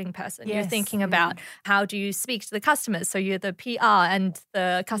the marketing person. Yes. You're thinking about how do you speak to the customers. So you're the PR and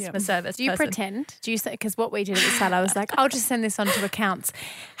the customer service Do you person. Pretend? Do you say, because what we did at the start, I was like, I'll just send this on to accounts.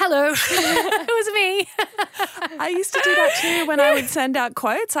 Hello, it was me. I used to do that too when I would send out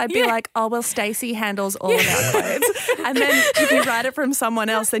quotes. I'd be like, oh, well, Stacey handles all of our quotes. And then if you write it from someone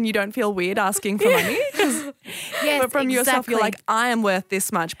else, then you don't feel weird asking for money. Yes, but from yourself, you're like, I am worth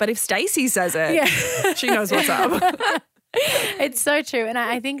this much. But if Stacey says it, she knows what's up. It's so true. And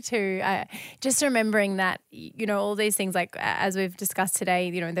I think too, just remembering that, all these things, like as we've discussed today,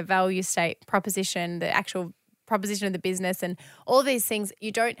 the value state proposition, the actual proposition of the business and all these things,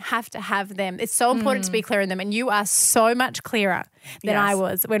 you don't have to have them. It's so important to be clear in them, and you are so much clearer than I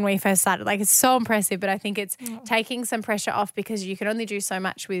was when we first started. Like, it's so impressive, but I think it's taking some pressure off, because you can only do so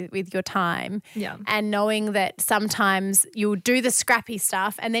much with your time, and knowing that sometimes you'll do the scrappy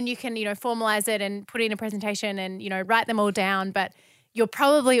stuff and then you can, formalize it and put it in a presentation and, write them all down, but you're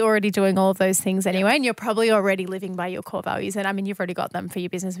probably already doing all of those things anyway, and you're probably already living by your core values. And I mean, you've already got them for your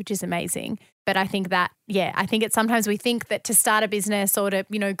business, which is amazing. But I think that, I think it's sometimes we think that to start a business or to,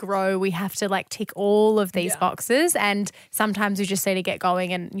 grow, we have to like tick all of these boxes. And sometimes we just need to get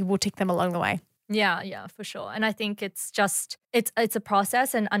going, and you will tick them along the way. Yeah, for sure. And I think it's just, it's a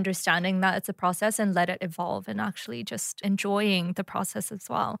process, and understanding that it's a process and let it evolve, and actually just enjoying the process as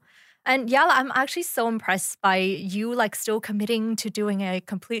well. And yeah, I'm actually so impressed by you like still committing to doing a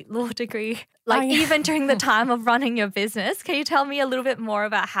complete law degree, even during the time of running your business. Can you tell me a little bit more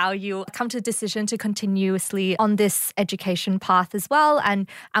about how you come to the decision to continuously on this education path as well? And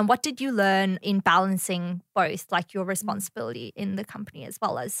what did you learn in balancing both, like your responsibility in the company as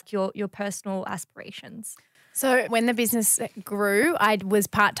well as your personal aspirations? So when the business grew, I was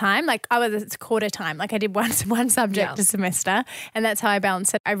part-time. Like I was quarter-time. Like I did one subject a semester, and that's how I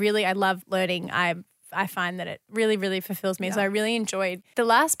balanced it. I love learning. I find that it really, really fulfills me. Yeah. So I really enjoyed the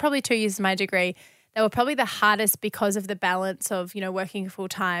last probably 2 years of my degree. They were probably the hardest because of the balance of, working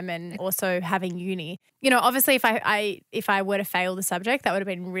full-time and also having uni. Obviously if I were to fail the subject, that would have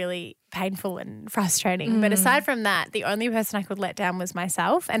been really painful and frustrating. But aside from that, the only person I could let down was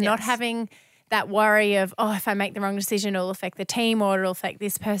myself, and not having that worry of, if I make the wrong decision, it'll affect the team or it'll affect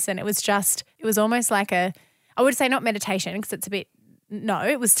this person. It was almost like I would say not meditation because it's a bit, no,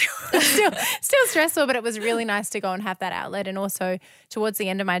 it was still stressful, but it was really nice to go and have that outlet. And also towards the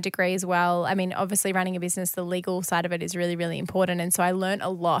end of my degree as well, I mean, obviously running a business, the legal side of it is really, really important. And so I learned a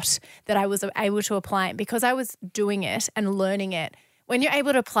lot that I was able to apply because I was doing it and learning it. When you're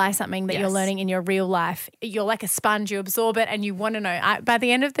able to apply something that you're learning in your real life, you're like a sponge, you absorb it and you want to know. By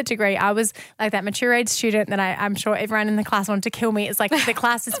the end of the degree, I was like that mature age student that I'm sure everyone in the class wanted to kill me. It's like the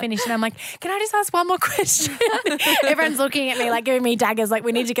class is finished and I'm like, can I just ask one more question? Everyone's looking at me like giving me daggers like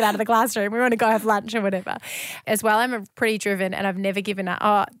we need to get out of the classroom. We want to go have lunch or whatever. As well, I'm pretty driven and I've never given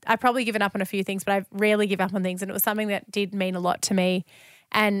up. I've probably given up on a few things, but I rarely give up on things. And it was something that did mean a lot to me.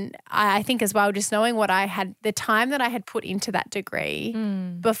 And I think as well, just knowing the time that I had put into that degree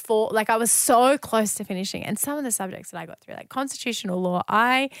before, like I was so close to finishing. And some of the subjects that I got through, like constitutional law,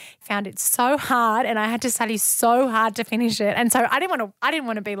 I found it so hard and I had to study so hard to finish it. And so I didn't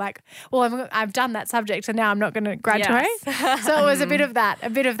want to be like, well, I've done that subject and now I'm not going to graduate. Yes. So it was a bit of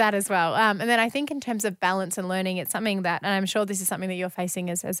that as well. And then I think in terms of balance and learning, it's something that, and I'm sure this is something that you're facing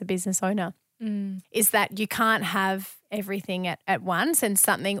as a business owner, is that you can't have everything at once and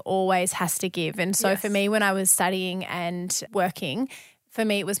something always has to give. And so for me, when I was studying and working, for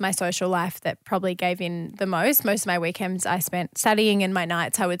me, it was my social life that probably gave in the most. Most of my weekends I spent studying and my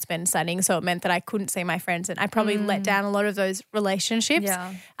nights I would spend studying. So it meant that I couldn't see my friends and I probably let down a lot of those relationships,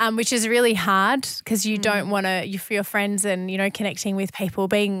 which is really hard because you don't want to, for your friends and, connecting with people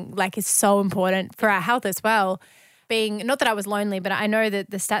being like is so important for our health as well. Not that I was lonely, but I know that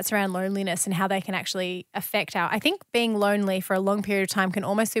the stats around loneliness and how they can actually affect I think being lonely for a long period of time can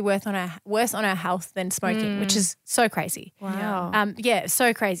almost be worse on our health than smoking, which is so crazy. Wow.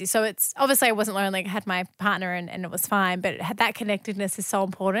 So crazy. So it's obviously I wasn't lonely. I had my partner and it was fine, but that connectedness is so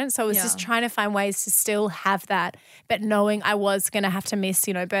important. So it was just trying to find ways to still have that, but knowing I was going to have to miss,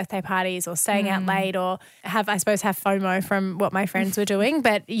 birthday parties or staying out late or have FOMO from what my friends were doing,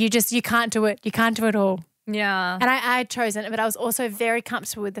 but you can't do it. You can't do it all. Yeah. And I had chosen it, but I was also very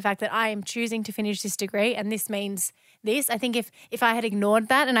comfortable with the fact that I am choosing to finish this degree and this means this. I think if I had ignored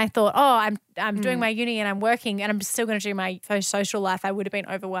that and I thought, I'm doing my uni and I'm working and I'm still going to do my first social life, I would have been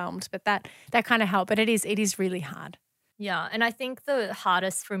overwhelmed. But that kind of helped. But it is really hard. Yeah. And I think the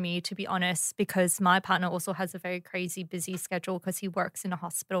hardest for me, to be honest, because my partner also has a very crazy busy schedule because he works in a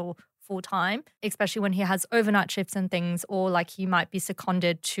hospital full time, especially when he has overnight shifts and things, or like he might be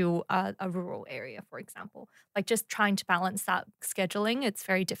seconded to a rural area, for example. Like just trying to balance that scheduling, it's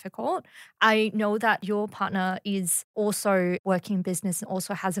very difficult. I know that your partner is also working in business and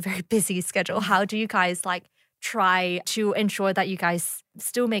also has a very busy schedule. How do you guys try to ensure that you guys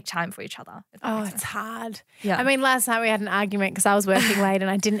still make time for each other? It's hard. Yeah. I mean, last night we had an argument because I was working late and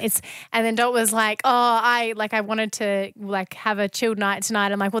I didn't. And then Dot was like, I wanted to have a chilled night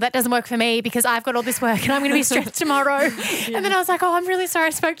tonight. I'm like, well, that doesn't work for me because I've got all this work and I'm going to be stressed tomorrow. And then I was like, I'm really sorry I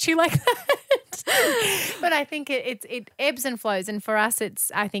spoke to you like that. But I think it ebbs and flows. And for us, it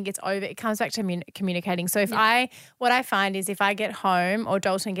comes back to communicating. So what I find is if I get home or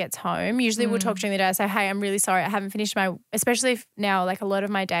Dalton gets home, usually we'll talk during the day. I say, hey, I'm really sorry. I haven't finished especially if now, a lot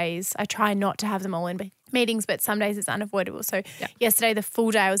of my days, I try not to have them all in meetings, but some days it's unavoidable. So yesterday, the full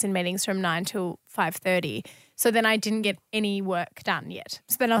day I was in meetings from 9 till 5:30. So then I didn't get any work done yet.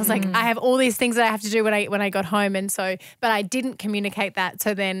 So then I was like, I have all these things that I have to do when I got home. And so, but I didn't communicate that.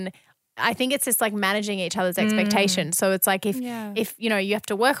 So then I think it's just managing each other's expectations. So it's like if you have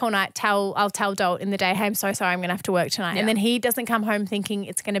to work all night, I'll tell Dolt in the day, hey, I'm so sorry, I'm going to have to work tonight. Yeah. And then he doesn't come home thinking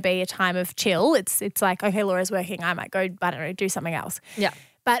it's going to be a time of chill. It's like, okay, Laura's working, I might go, I don't know, do something else. Yeah.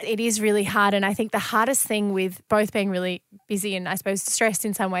 But it is really hard. And I think the hardest thing with both being really busy and I suppose stressed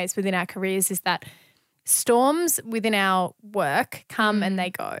in some ways within our careers is that storms within our work come and they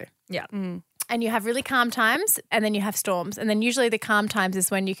go. Yeah. And you have really calm times and then you have storms. And then usually the calm times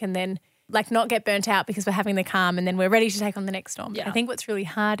is when you can then not get burnt out because we're having the calm and then we're ready to take on the next storm. Yeah. I think what's really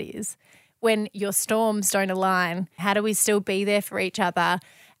hard is when your storms don't align, how do we still be there for each other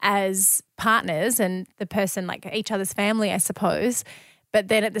as partners and the person, each other's family, I suppose, but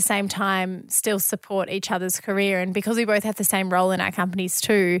then at the same time still support each other's career. And because we both have the same role in our companies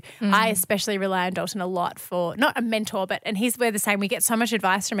too, I especially rely on Dalton a lot for, not a mentor, and we're the same. We get so much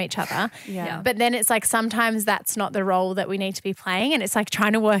advice from each other. Yeah. But then it's sometimes that's not the role that we need to be playing. And it's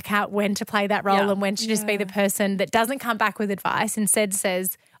trying to work out when to play that role and when to just be the person that doesn't come back with advice, instead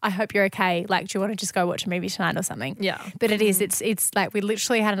says, I hope you're okay. Do you want to just go watch a movie tonight or something? Yeah. But it's we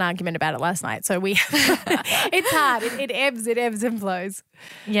literally had an argument about it last night. So it's hard. It ebbs and flows.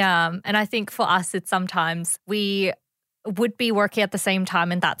 Yeah. And I think for us, it's sometimes we would be working at the same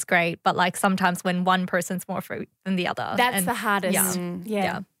time, and that's great. But like sometimes when one person's more free than the other. That's the hardest.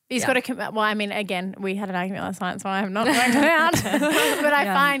 Yeah. He's got to, well, I mean, again, we had an argument last night, so I have not worked it out. But I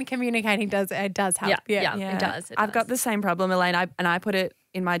find communicating does help. Yeah, it does. I've got the same problem, Elaine, and I put it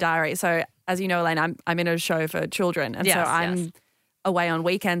in my diary. So as you know, Elaine, I'm in a show for children, and so I'm away on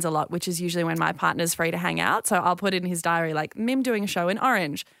weekends a lot, which is usually when my partner's free to hang out. So I'll put it in his diary, like, Mim doing a show in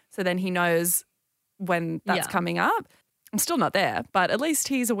Orange. So then he knows when that's coming up. I'm still not there, but at least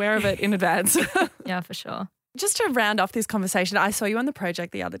he's aware of it in advance. Yeah, for sure. Just to round off this conversation, I saw you on the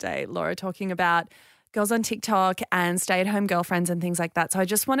project the other day, Laura, talking about girls on TikTok and stay-at-home girlfriends and things like that. So I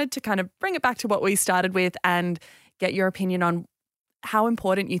just wanted to kind of bring it back to what we started with and get your opinion on how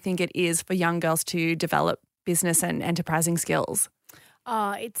important you think it is for young girls to develop business and enterprising skills.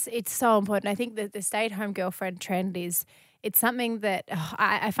 Oh, it's so important. I think that the stay-at-home girlfriend trend it's something that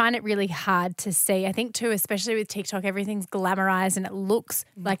I find it really hard to see. I think too, especially with TikTok, everything's glamorized and it looks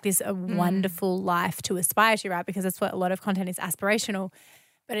like this a wonderful life to aspire to, right? Because that's what a lot of content is, aspirational.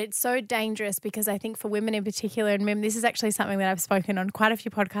 But it's so dangerous because I think for women in particular, and Mim, this is actually something that I've spoken on quite a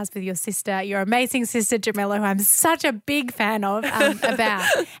few podcasts with your sister, your amazing sister Jamila, who I'm such a big fan of, about.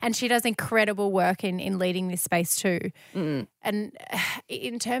 And she does incredible work in leading this space too. And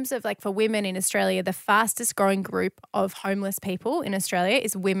in terms of like for women in Australia, the fastest growing group of homeless people in Australia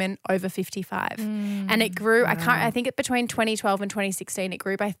is women over 55. And it grew, I think between 2012 and 2016, it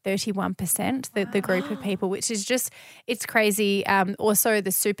grew by 31%, the group of people, which is just, it's crazy. Also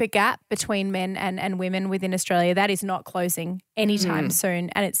the super gap between men and women within Australia, that is not closing anytime soon,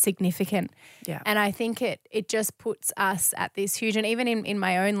 and it's significant. Yeah. And I think it just puts us at this huge, and even in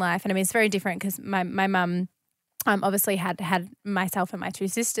my own life, and I mean, it's very different because my mum obviously had myself and my two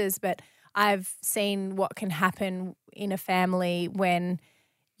sisters, but I've seen what can happen in a family when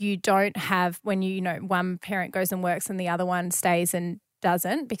you don't have, when you know, one parent goes and works and the other one stays and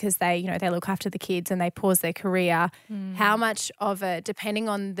doesn't because they look after the kids and they pause their career. How much of a, depending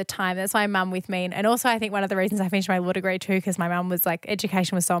on the time, that's why mum with me. And also I think one of the reasons I finished my law degree too, because my mum was like,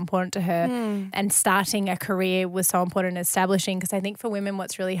 education was so important to her and starting a career was so important in establishing, because I think for women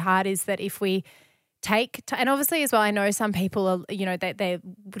what's really hard is that if we take, and obviously as well, I know some people are, they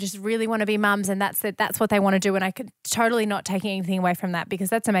just really want to be mums and that's what they want to do. And I could totally not taking anything away from that because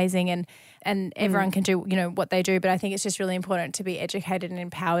that's amazing and everyone can do, what they do. But I think it's just really important to be educated and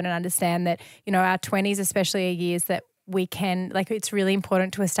empowered and understand that, our 20s especially are years that we can, like, it's really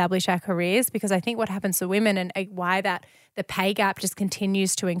important to establish our careers, because I think what happens to women and why that the pay gap just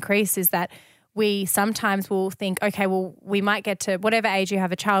continues to increase is that we sometimes will think, okay, well, we might get to whatever age you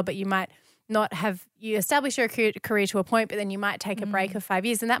have a child, but you might not have, you establish your career to a point, but then you might take a break of 5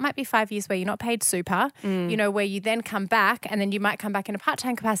 years, and that might be 5 years where you're not paid super, where you then come back, and then you might come back in a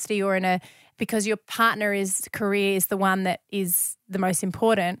part-time capacity or because your partner's career is the one that is the most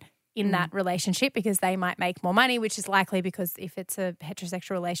important in that relationship, because they might make more money, which is likely because if it's a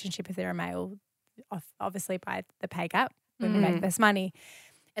heterosexual relationship, if they're a male, obviously by the pay gap, women make less money.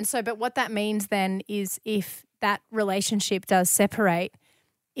 And so, but what that means then is if that relationship does separate,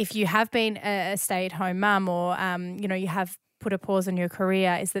 if you have been a stay-at-home mum or, you have put a pause on your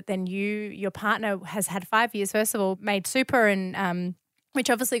career, is that then your partner has had 5 years, first of all, made super, and which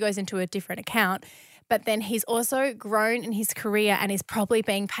obviously goes into a different account, but then he's also grown in his career and is probably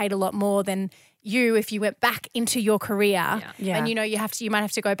being paid a lot more than you if you went back into your career. Yeah. And, you might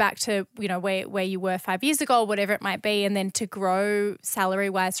have to go back to, where you were 5 years ago or whatever it might be. And then to grow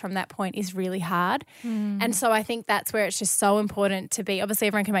salary-wise from that point is really hard. And so I think that's where it's just so important to be, obviously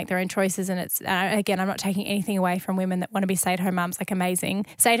everyone can make their own choices, and it's, again, I'm not taking anything away from women that want to be stay-at-home mums, like amazing.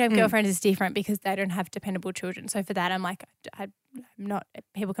 Stay-at-home girlfriend is different because they don't have dependable children. So for that, I'm like, I'm not,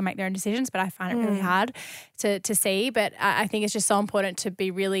 people can make their own decisions, but I find it really hard to see. But I think it's just so important to be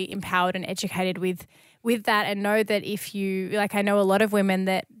really empowered and educated with that, and know that if you, like, I know a lot of women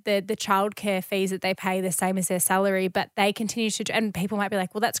that the childcare fees that they pay the same as their salary, but they continue to, and people might be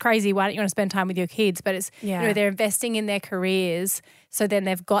like, well, that's crazy. Why don't you want to spend time with your kids? But it's, they're investing in their careers. So then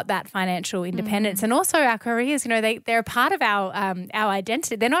they've got that financial independence. And also our careers, they're a part of our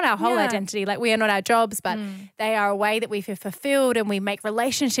identity. They're not our whole identity. Like, we are not our jobs, but they are a way that we feel fulfilled and we make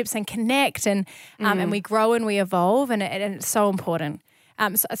relationships and connect and we grow and we evolve, and it's so important.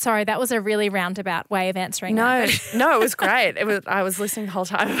 Sorry, that was a really roundabout way of answering that. No, it was great. I was listening the whole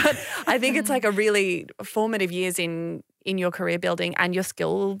time. But I think it's like a really formative years in your career building and your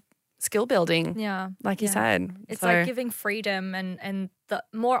skill building. Yeah. Like you said. It's like giving freedom and the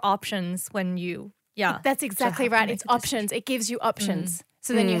more options when you, That's exactly right. It's options. It gives you options.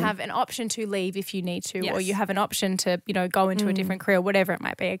 So then you have an option to leave if you need to, or you have an option to, go into a different career, whatever it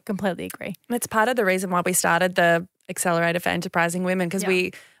might be. I completely agree. It's part of the reason why we started the accelerator for enterprising women because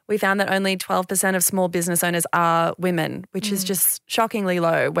we found that only 12% of small business owners are women, which is just shockingly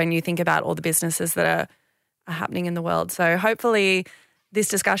low when you think about all the businesses that are happening in the world. So hopefully this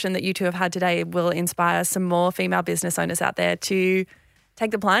discussion that you two have had today will inspire some more female business owners out there to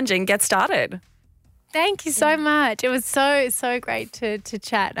take the plunge and get started. Thank you so much. It was so great to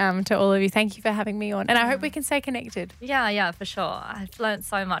chat to all of you. Thank you for having me on. And I hope we can stay connected. Yeah, for sure. I've learned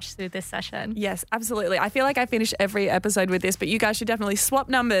so much through this session. Yes, absolutely. I feel like I finish every episode with this, but you guys should definitely swap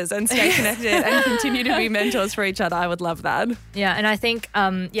numbers and stay connected and continue to be mentors for each other. I would love that. Yeah, and I think,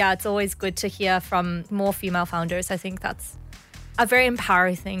 it's always good to hear from more female founders. I think that's a very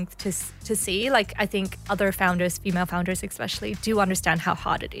empowering thing to see. Like, I think other founders, female founders especially, do understand how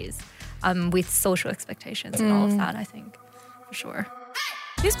hard it is. With social expectations and all of that, I think, for sure.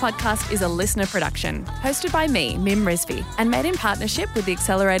 This podcast is a listener production, hosted by me, Mim Rizvi, and made in partnership with the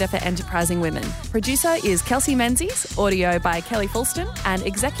Accelerator for Enterprising Women. Producer is Kelsey Menzies, audio by Kelly Fulston, and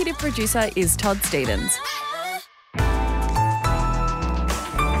executive producer is Todd Stevens.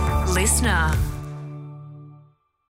 Listener.